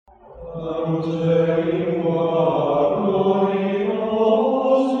Welcome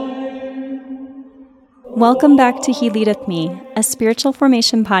back to He Leadeth Me, a spiritual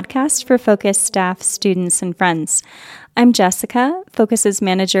formation podcast for FOCUS staff, students, and friends. I'm Jessica, FOCUS's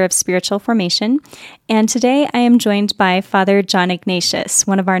manager of spiritual formation, and today I am joined by Father John Ignatius,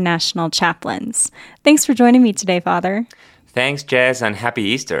 one of our national chaplains. Thanks for joining me today, Father. Thanks, Jess, and happy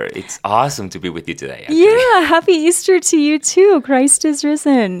Easter. It's awesome to be with you today, actually. Yeah, happy Easter to you too. Christ is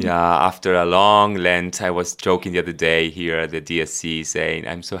risen. Yeah, after a long Lent, I was joking the other day here at the DSC saying,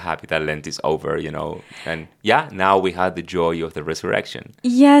 I'm so happy that Lent is over, And yeah, now we have the joy of the resurrection.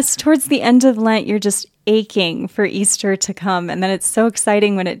 Yes, towards the end of Lent, you're just aching for Easter to come. And then it's so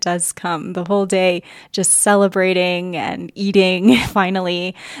exciting when it does come. The whole day just celebrating and eating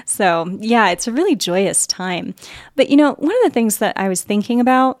finally. So yeah, it's a really joyous time. But one of the things that I was thinking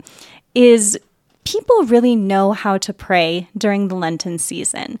about is people really know how to pray during the Lenten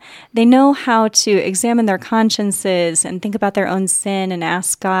season. They know how to examine their consciences and think about their own sin and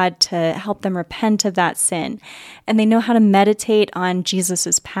ask God to help them repent of that sin. And they know how to meditate on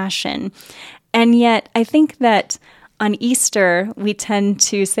Jesus's passion. And yet, I think that on Easter, we tend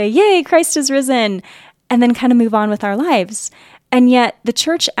to say, yay, Christ is risen, and then kind of move on with our lives. And yet, the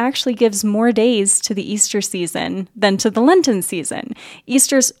church actually gives more days to the Easter season than to the Lenten season.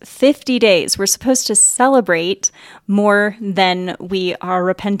 Easter's 50 days. We're supposed to celebrate more than we are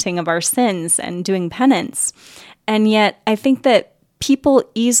repenting of our sins and doing penance. And yet, I think that people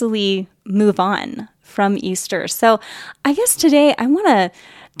easily move on from Easter. So I guess today I want to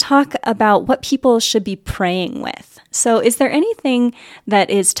talk about what people should be praying with. So is there anything that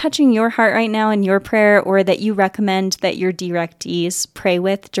is touching your heart right now in your prayer, or that you recommend that your directees pray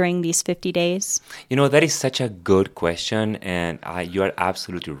with during these 50 days? That is such a good question, and you are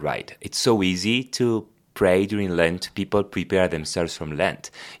absolutely right. It's so easy to pray during Lent. People prepare themselves from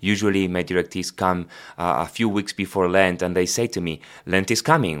Lent. Usually my directees come a few weeks before Lent and they say to me, Lent is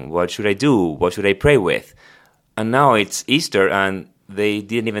coming. What should I do? What should I pray with? And now it's Easter and they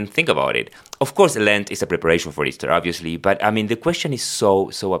didn't even think about it. Of course, Lent is a preparation for Easter, obviously, but the question is so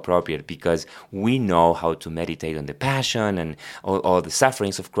appropriate because we know how to meditate on the passion and all the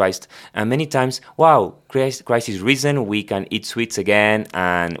sufferings of Christ. And many times, wow, Christ is risen, we can eat sweets again,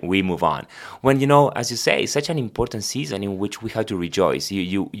 and we move on. When, as you say, it's such an important season in which we have to rejoice.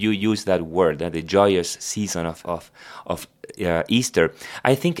 You use that word, the joyous season of Easter.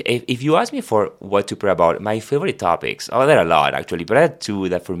 I think if you ask me for what to pray about, my favorite topics, there are a lot actually, but I have two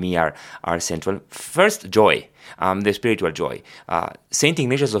that for me are central. First, joy, the spiritual joy. Saint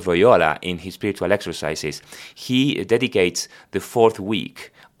Ignatius of Loyola, in his spiritual exercises, he dedicates the fourth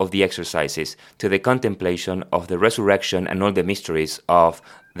week of the exercises to the contemplation of the resurrection and all the mysteries of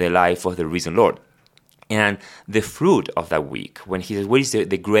the life of the risen Lord. And the fruit of that week, when he says, what is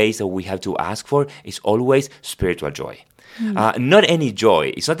the grace that we have to ask for, is always spiritual joy. Not any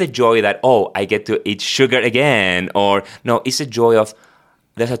joy. It's not the joy that, I get to eat sugar again. Or, no, it's a joy of,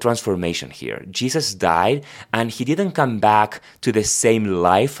 there's a transformation here. Jesus died, and he didn't come back to the same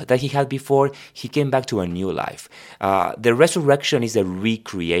life that he had before. He came back to a new life. The resurrection is a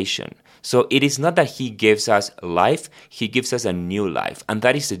recreation. So it is not that he gives us life, he gives us a new life. And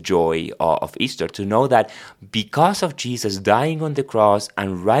that is the joy of Easter, to know that because of Jesus dying on the cross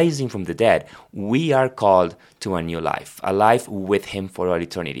and rising from the dead, we are called to a new life, a life with him for all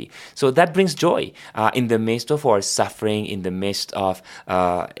eternity. So that brings joy in the midst of our suffering, in the midst of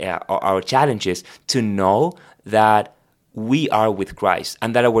our challenges, to know that we are with Christ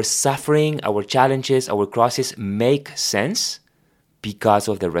and that our suffering, our challenges, our crosses make sense because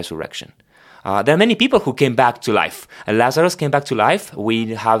of the resurrection. There are many people who came back to life. Lazarus came back to life.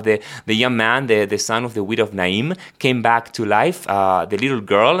 We have the young man, the son of the widow of Naim, came back to life. The little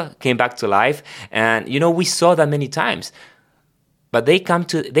girl came back to life. And, we saw that many times. But they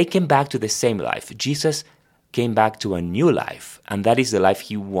came back to the same life. Jesus came back to a new life, and that is the life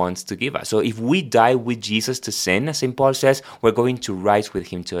he wants to give us. So if we die with Jesus to sin, as St. Paul says, we're going to rise with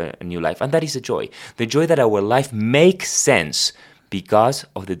him to a new life. And that is the joy that our life makes sense because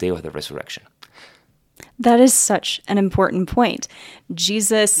of the day of the resurrection. That is such an important point.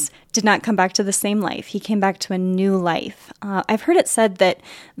 Jesus did not come back to the same life. He came back to a new life. I've heard it said that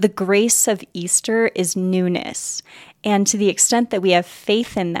the grace of Easter is newness. And to the extent that we have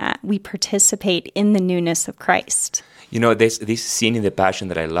faith in that, we participate in the newness of Christ. There's this scene in The Passion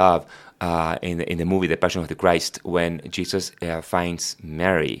that I love, in the movie The Passion of the Christ, when Jesus finds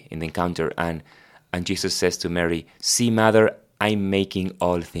Mary in the encounter, and Jesus says to Mary, "See, Mother, I'm making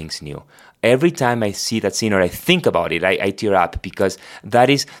all things new." Every time I see that scene or I think about it, I tear up, because that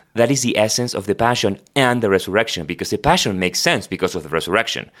is the essence of the passion and the resurrection, because the passion makes sense because of the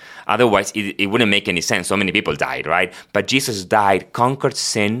resurrection. Otherwise, it wouldn't make any sense. So many people died, right? But Jesus died, conquered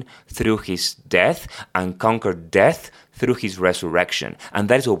sin through his death, and conquered death through his resurrection. And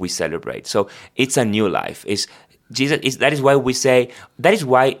that is what we celebrate. So it's a new life. That is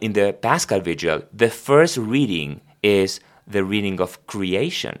why in the Paschal Vigil, the first reading is the reading of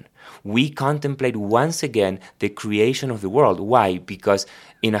creation. We contemplate once again the creation of the world. Why? Because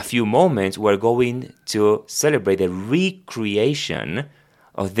in a few moments, we're going to celebrate the recreation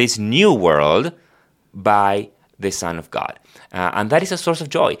of this new world by the Son of God. And that is a source of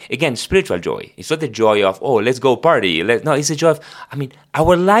joy. Again, spiritual joy. It's not the joy of, let's go party. No, it's the joy of,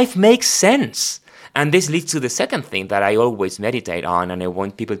 our life makes sense. And this leads to the second thing that I always meditate on, and I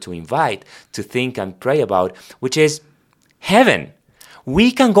want people to invite to think and pray about, which is heaven.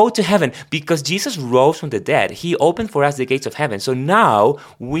 We can go to heaven because Jesus rose from the dead. He opened for us the gates of heaven. So now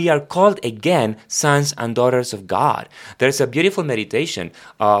we are called again sons and daughters of God. There's a beautiful meditation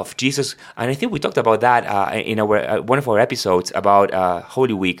of Jesus, and I think we talked about that in our one of our episodes about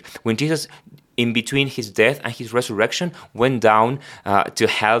Holy Week, when Jesus, in between his death and his resurrection, went down to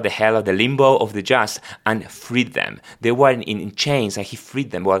hell, the hell of the limbo of the just, and freed them. They were in chains, and he freed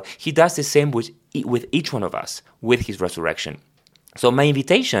them. Well, he does the same with each one of us with his resurrection. So my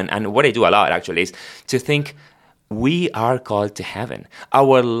invitation, and what I do a lot actually, is to think we are called to heaven.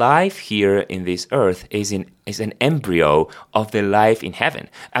 Our life here in this earth is an embryo of the life in heaven.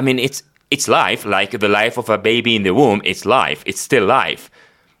 It's life, like the life of a baby in the womb. It's life. It's still life.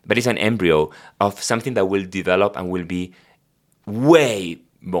 But it's an embryo of something that will develop and will be way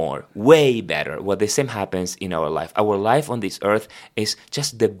more, way better. Well, the same happens in our life. Our life on this earth is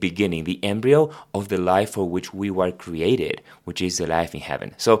just the beginning, the embryo of the life for which we were created, which is the life in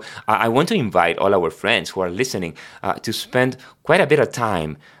heaven. So I want to invite all our friends who are listening to spend quite a bit of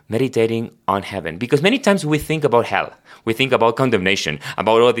time meditating on heaven, because many times we think about hell. We think about condemnation,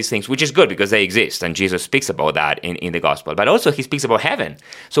 about all these things, which is good because they exist, and Jesus speaks about that in the gospel. But also he speaks about heaven.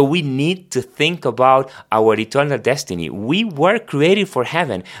 So we need to think about our eternal destiny. We were created for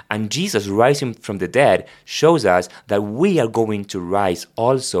heaven, and Jesus rising from the dead shows us that we are going to rise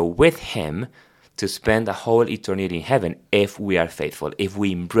also with him to spend a whole eternity in heaven if we are faithful, if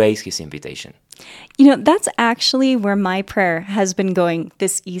we embrace his invitation. That's actually where my prayer has been going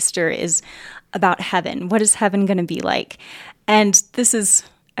this Easter, is about heaven. What is heaven going to be like? And this is,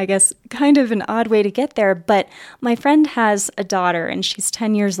 I guess, kind of an odd way to get there, but my friend has a daughter and she's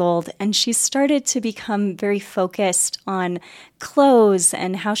 10 years old, and she started to become very focused on clothes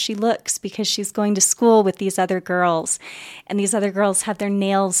and how she looks because she's going to school with these other girls, and these other girls have their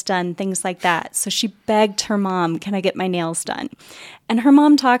nails done, things like that. So she begged her mom, "Can I get my nails done?" And her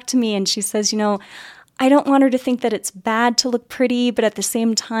mom talked to me and she says, I don't want her to think that it's bad to look pretty, but at the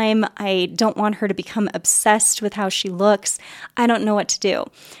same time, I don't want her to become obsessed with how she looks. I don't know what to do.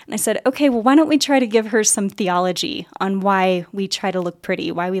 And I said, okay, well, why don't we try to give her some theology on why we try to look pretty,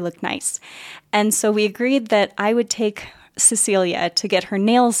 why we look nice. And so we agreed that I would take Cecilia to get her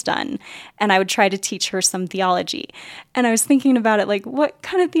nails done, and I would try to teach her some theology. And I was thinking about it, like, what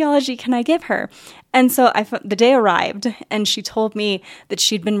kind of theology can I give her? And so the day arrived, and she told me that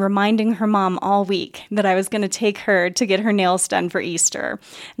she'd been reminding her mom all week that I was going to take her to get her nails done for Easter.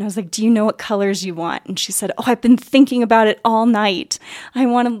 And I was like, do you know what colors you want? And she said, I've been thinking about it all night. I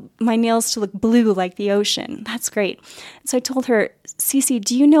want my nails to look blue like the ocean. That's great. So I told her, Cece,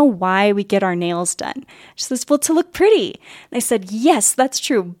 do you know why we get our nails done? She says, well, to look pretty. And I said, yes, that's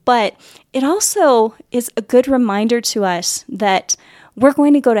true. But it also is a good reminder to us that we're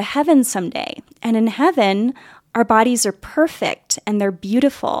going to go to heaven someday. And in heaven, our bodies are perfect and they're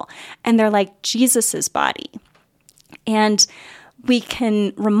beautiful and they're like Jesus's body. And we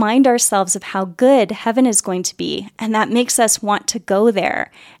can remind ourselves of how good heaven is going to be. And that makes us want to go there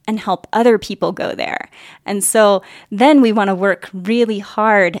and help other people go there. And so then we want to work really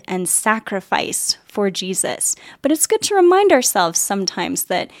hard and sacrifice for Jesus. But it's good to remind ourselves sometimes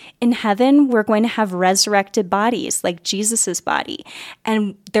that in heaven, we're going to have resurrected bodies like Jesus's body,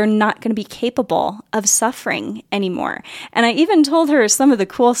 and they're not going to be capable of suffering anymore. And I even told her some of the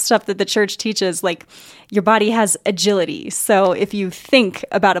cool stuff that the church teaches, like your body has agility. So if you think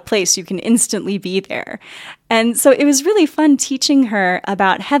about a place, you can instantly be there. And so it was really fun teaching her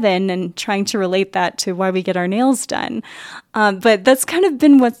about heaven and trying to relate that to why we get our nails done. But that's kind of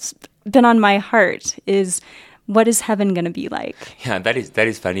been what's been on my heart, is what is heaven going to be like? Yeah, that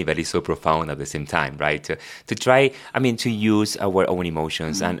is funny, but it's so profound at the same time, right? To try, to use our own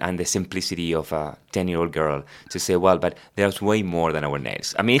emotions and the simplicity of a 10-year-old girl to say, well, but there's way more than our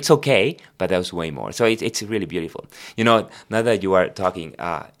nails. It's okay, but there's way more. So it's really beautiful. Now that you are talking,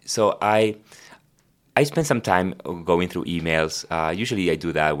 so I spend some time going through emails. Usually I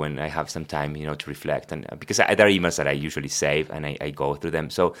do that when I have some time, to reflect. And because there are emails that I usually save and I go through them.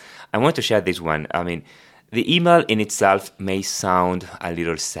 So I want to share this one. The email in itself may sound a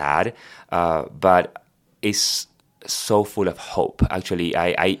little sad, but it's so full of hope. Actually,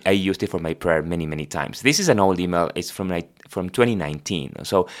 I used it for my prayer many, many times. This is an old email. It's from 2019.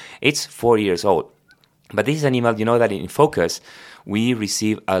 So it's 4 years old. But this is an email, that in Focus, we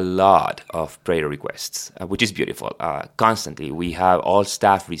receive a lot of prayer requests, which is beautiful. Constantly, we have all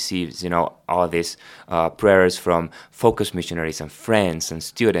staff receives, all these prayers from Focus missionaries and friends and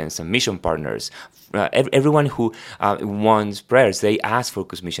students and mission partners. Everyone who wants prayers, they ask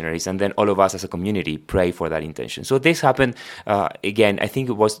Focus missionaries, and then all of us as a community pray for that intention. So this happened, again, I think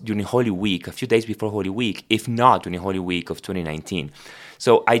it was during Holy Week, a few days before Holy Week, if not during Holy Week of 2019.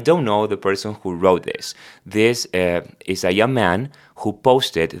 So I don't know the person who wrote this. This is a young man who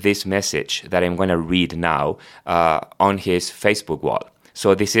posted this message that I'm going to read now on his Facebook wall.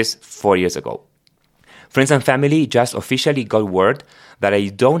 So this is 4 years ago. Friends and family, just officially got word that I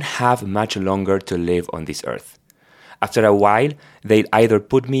don't have much longer to live on this earth. After a while, they'd either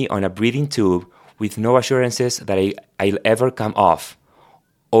put me on a breathing tube with no assurances that I'll ever come off,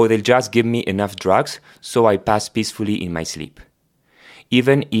 or they'll just give me enough drugs so I pass peacefully in my sleep.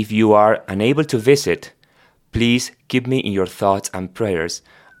 Even if you are unable to visit, please keep me in your thoughts and prayers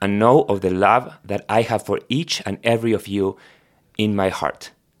and know of the love that I have for each and every of you in my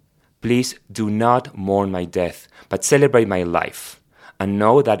heart. Please do not mourn my death, but celebrate my life, and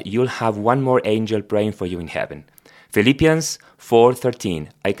know that you'll have one more angel praying for you in heaven. Philippians 4:13,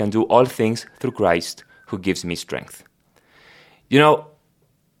 I can do all things through Christ who gives me strength.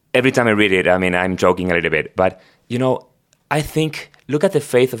 Every time I read it, I'm joking a little bit, but, I think, look at the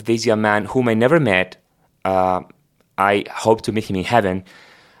faith of this young man whom I never met. I hope to meet him in heaven.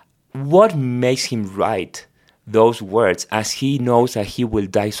 What makes him write those words as he knows that he will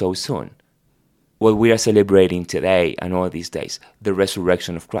die so soon? What we are celebrating today and all these days, the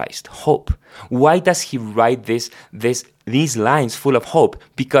resurrection of Christ, hope. Why does he write these lines full of hope?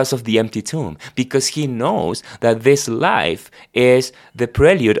 Because of the empty tomb. Because he knows that this life is the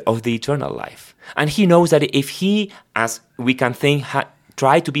prelude of the eternal life. And he knows that if he, as we can think,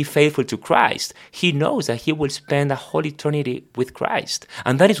 try to be faithful to Christ, he knows that he will spend a whole eternity with Christ.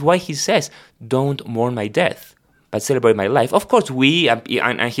 And that is why he says, don't mourn my death, but celebrate my life. Of course, we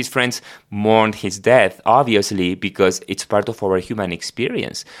and his friends mourned his death, obviously, because it's part of our human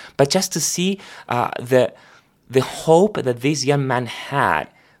experience. But just to see the hope that this young man had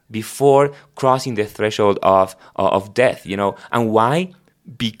before crossing the threshold of death, and why?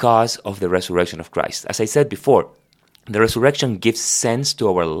 Because of the resurrection of Christ. As I said before, the resurrection gives sense to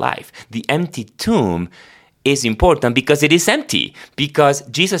our life. The empty tomb is important because it is empty, because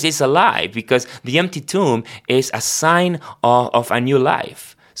Jesus is alive, because the empty tomb is a sign of a new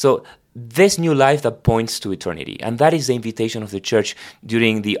life. So this new life that points to eternity. And that is the invitation of the church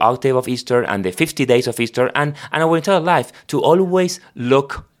during the octave of Easter and the 50 days of Easter and our entire life, to always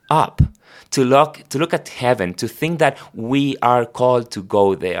look up, to look at heaven, to think that we are called to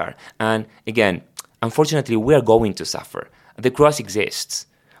go there. And again, unfortunately, we are going to suffer. The cross exists.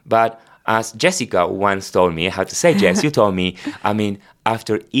 But as Jessica once told me, I have to say, Jess, you told me,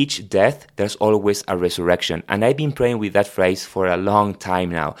 after each death, there's always a resurrection. And I've been praying with that phrase for a long time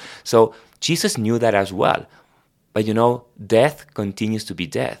now. So Jesus knew that as well. But death continues to be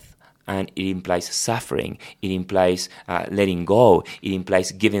death. And it implies suffering. It implies letting go. It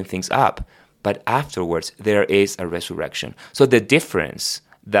implies giving things up. But afterwards, there is a resurrection. So the difference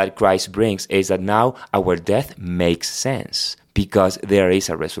that Christ brings is that now our death makes sense because there is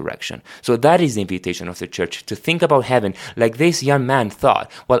a resurrection. So that is the invitation of the church, to think about heaven like this young man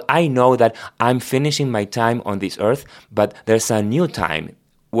thought. Well, I know that I'm finishing my time on this earth, but there's a new time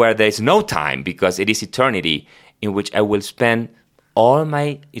where there's no time because it is eternity in which I will spend all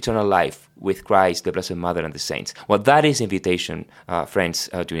my eternal life with Christ, the Blessed Mother, and the saints. Well, that is invitation, friends,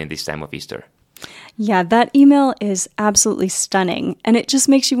 during this time of Easter. Yeah, that email is absolutely stunning. And it just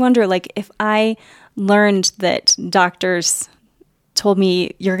makes you wonder, if I learned that doctors told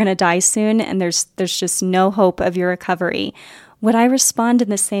me you're going to die soon and there's just no hope of your recovery, would I respond in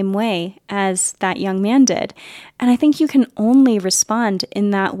the same way as that young man did? And I think you can only respond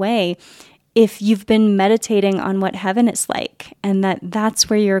in that way if you've been meditating on what heaven is like and that that's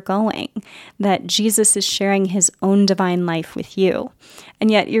where you're going, that Jesus is sharing his own divine life with you.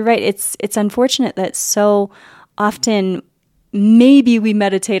 And yet, you're right, it's unfortunate that so often maybe we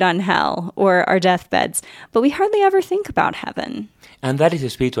meditate on hell or our deathbeds, but we hardly ever think about heaven. And that is a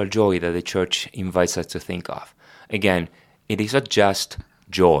spiritual joy that the church invites us to think of. Again, it is not just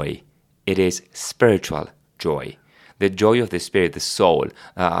joy, it is spiritual joy. The joy of the spirit, the soul,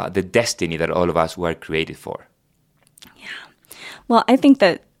 the destiny that all of us were created for. Yeah. Well, I think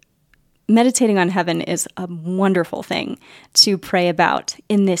that meditating on heaven is a wonderful thing to pray about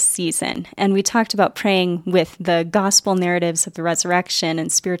in this season. And we talked about praying with the gospel narratives of the resurrection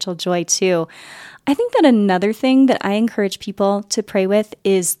and spiritual joy too. I think that another thing that I encourage people to pray with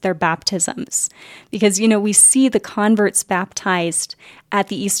is their baptisms. Because, we see the converts baptized at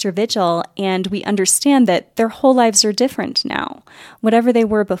the Easter Vigil, and we understand that their whole lives are different now. Whatever they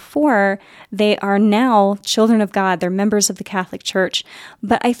were before, they are now children of God. They're members of the Catholic Church.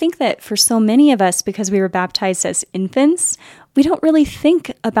 But I think that for so many of us, because we were baptized as infants, we don't really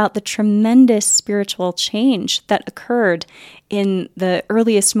think about the tremendous spiritual change that occurred in the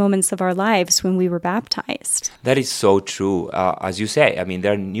earliest moments of our lives when we were baptized. That is so true. As you say,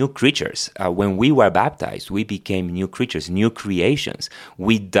 they're new creatures. When we were baptized, we became new creatures, new creations.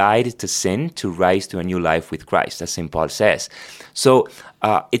 We died to sin to rise to a new life with Christ, as St. Paul says. So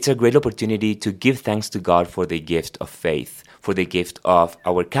it's a great opportunity to give thanks to God for the gift of faith, for the gift of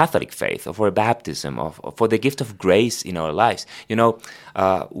our Catholic faith, of our baptism, for the gift of grace in our lives.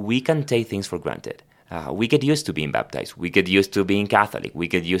 We can take things for granted. We get used to being baptized. We get used to being Catholic. We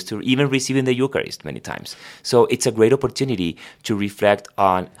get used to even receiving the Eucharist many times. So it's a great opportunity to reflect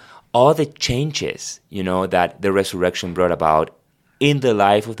on all the changes, that the resurrection brought about in the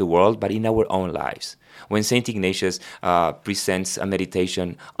life of the world, but in our own lives. When St. Ignatius presents a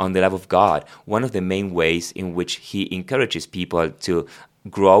meditation on the love of God, one of the main ways in which he encourages people to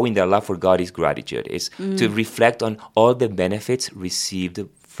grow in their love for God is gratitude, is to reflect on all the benefits received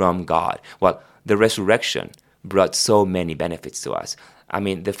from God. Well, the resurrection brought so many benefits to us.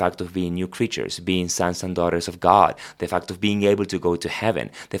 The fact of being new creatures, being sons and daughters of God, the fact of being able to go to heaven,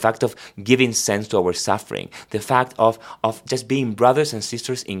 the fact of giving sense to our suffering, the fact of just being brothers and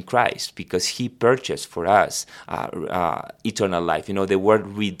sisters in Christ because he purchased for us eternal life. The word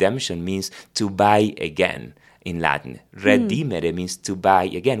redemption means to buy again. In Latin, redimere means to buy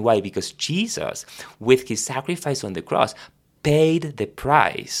again. Why? Because Jesus, with his sacrifice on the cross, paid the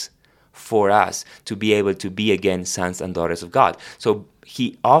price for us to be able to be again sons and daughters of God. So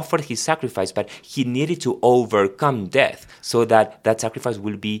he offered his sacrifice, but he needed to overcome death so that that sacrifice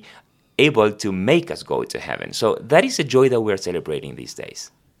will be able to make us go to heaven. So that is a joy that we're celebrating these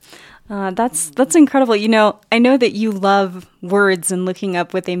days. That's incredible. I know that you love words and looking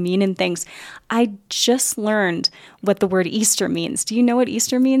up what they mean and things. I just learned what the word Easter means. Do you know what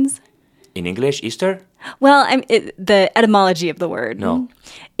Easter means? In English, Easter? Well, the etymology of the word. No.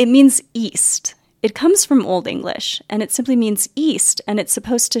 It means east. It comes from Old English, and it simply means east, and it's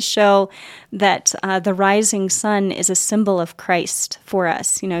supposed to show that the rising sun is a symbol of Christ for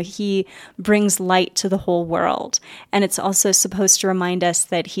us. He brings light to the whole world, and it's also supposed to remind us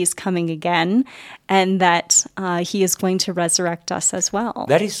that he's coming again, and that he is going to resurrect us as well.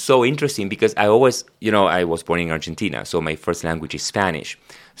 That is so interesting because I always, I was born in Argentina, so my first language is Spanish.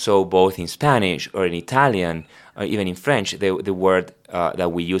 So both in Spanish or in Italian, or even in French, the word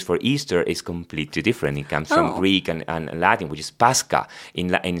that we use for Easter is completely different. It comes from Greek and Latin, which is Pascha.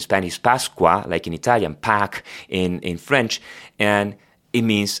 In Spanish, Pascua, like in Italian, Pâques in French. And it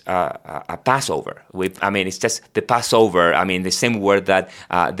means a Passover. It's just the Passover. The same word that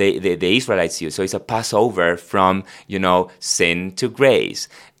the Israelites use. So it's a Passover from, sin to grace.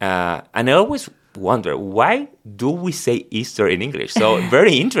 And I always wonder, why do we say Easter in English? So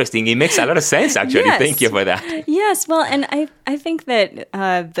very interesting. It makes a lot of sense, actually. Yes. Thank you for that. Yes. Well, and I think that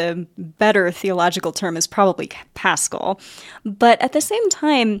the better theological term is probably Paschal. But at the same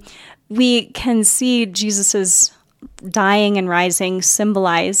time, we can see Jesus's dying and rising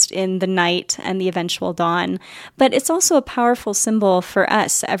symbolized in the night and the eventual dawn. But it's also a powerful symbol for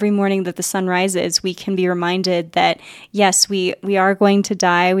us. Every morning that the sun rises, we can be reminded that, yes, we are going to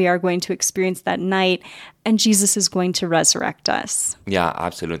die, we are going to experience that night, and Jesus is going to resurrect us. Yeah,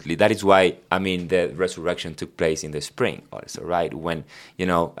 absolutely. That is why, the resurrection took place in the spring also, right? When,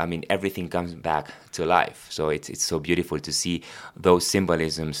 everything comes back to life. So it's so beautiful to see those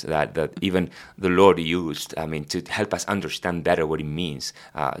symbolisms that even the Lord used, to help us understand better what it means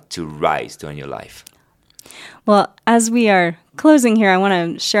to rise to a new life. Well, as we are closing here, I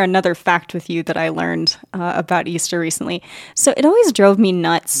want to share another fact with you that I learned about Easter recently. So it always drove me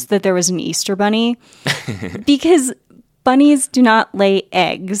nuts that there was an Easter bunny because bunnies do not lay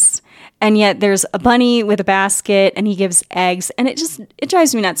eggs. And yet there's a bunny with a basket and he gives eggs. And it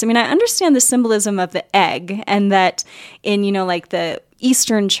drives me nuts. I mean, I understand the symbolism of the egg and that in, like the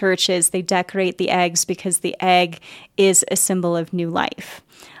Eastern churches, they decorate the eggs because the egg is a symbol of new life.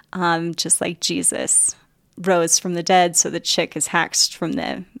 Just like Jesus rose from the dead, so the chick is hatched from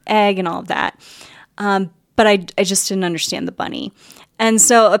the egg and all of that. But I just didn't understand the bunny. And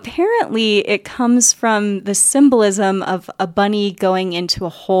so apparently it comes from the symbolism of a bunny going into a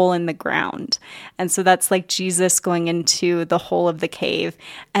hole in the ground. And so that's like Jesus going into the hole of the cave,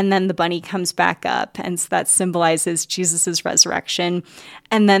 and then the bunny comes back up. And so that symbolizes Jesus's resurrection.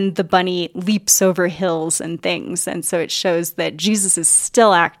 And then the bunny leaps over hills and things. And so it shows that Jesus is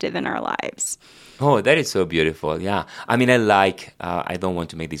still active in our lives. Oh, that is so beautiful. Yeah. I mean, I don't want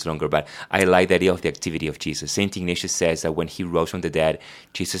to make this longer, but I like the idea of the activity of Jesus. St. Ignatius says that when he rose from the dead,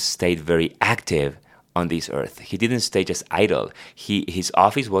 Jesus stayed very active on this earth. He didn't stay just idle. His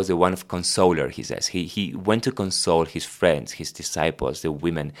office was the one of consoler, he says. He went to console his friends, his disciples, the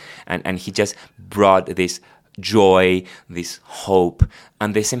women, and he just brought this joy, this hope,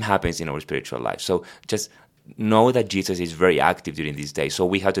 and the same happens in our spiritual life. So just know that Jesus is very active during these days. So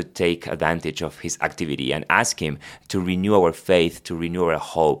we have to take advantage of his activity and ask him to renew our faith, to renew our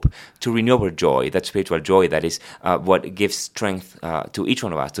hope, to renew our joy, that spiritual joy that is what gives strength to each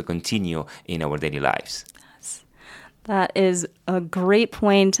one of us to continue in our daily lives. That is a great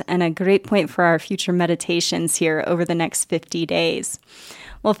point and a great point for our future meditations here over the next 50 days.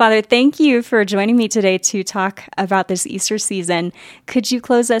 Well, Father, thank you for joining me today to talk about this Easter season. Could you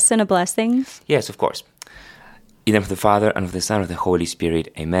close us in a blessing? Yes, of course. In the name of the Father, and of the Son, and of the Holy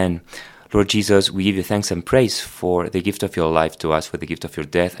Spirit. Amen. Lord Jesus, we give you thanks and praise for the gift of your life to us, for the gift of your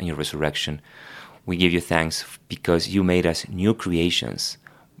death and your resurrection. We give you thanks because you made us new creations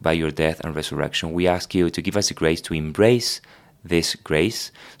by your death and resurrection. We ask you to give us the grace to embrace this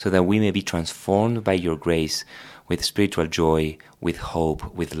grace so that we may be transformed by your grace with spiritual joy, with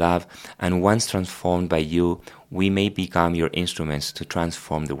hope, with love, and once transformed by you, we may become your instruments to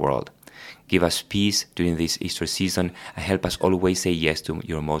transform the world. Give us peace during this Easter season and help us always say yes to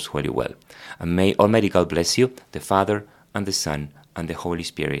your most holy will. And may Almighty God bless you, the Father, and the Son, and the Holy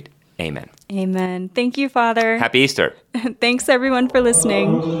Spirit. Amen. Amen. Thank you, Father. Happy Easter. Thanks, everyone, for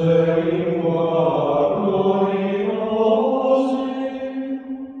listening.